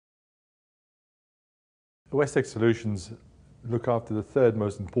Westex Solutions look after the third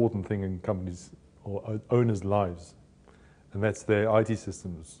most important thing in companies or owners' lives, and that's their IT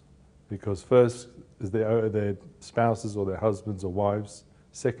systems. Because first is their spouses or their husbands or wives,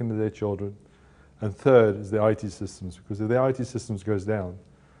 second is their children, and third is their IT systems. Because if their IT systems goes down,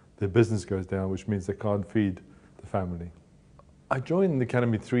 their business goes down, which means they can't feed the family. I joined the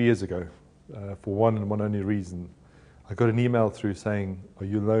Academy 3 years ago for one and one only reason. I got an email through saying, "Are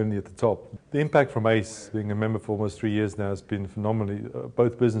you lonely at the top?" The impact from ACE, being a member for almost 3 years now, has been phenomenally,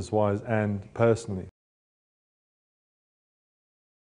 both business-wise and personally.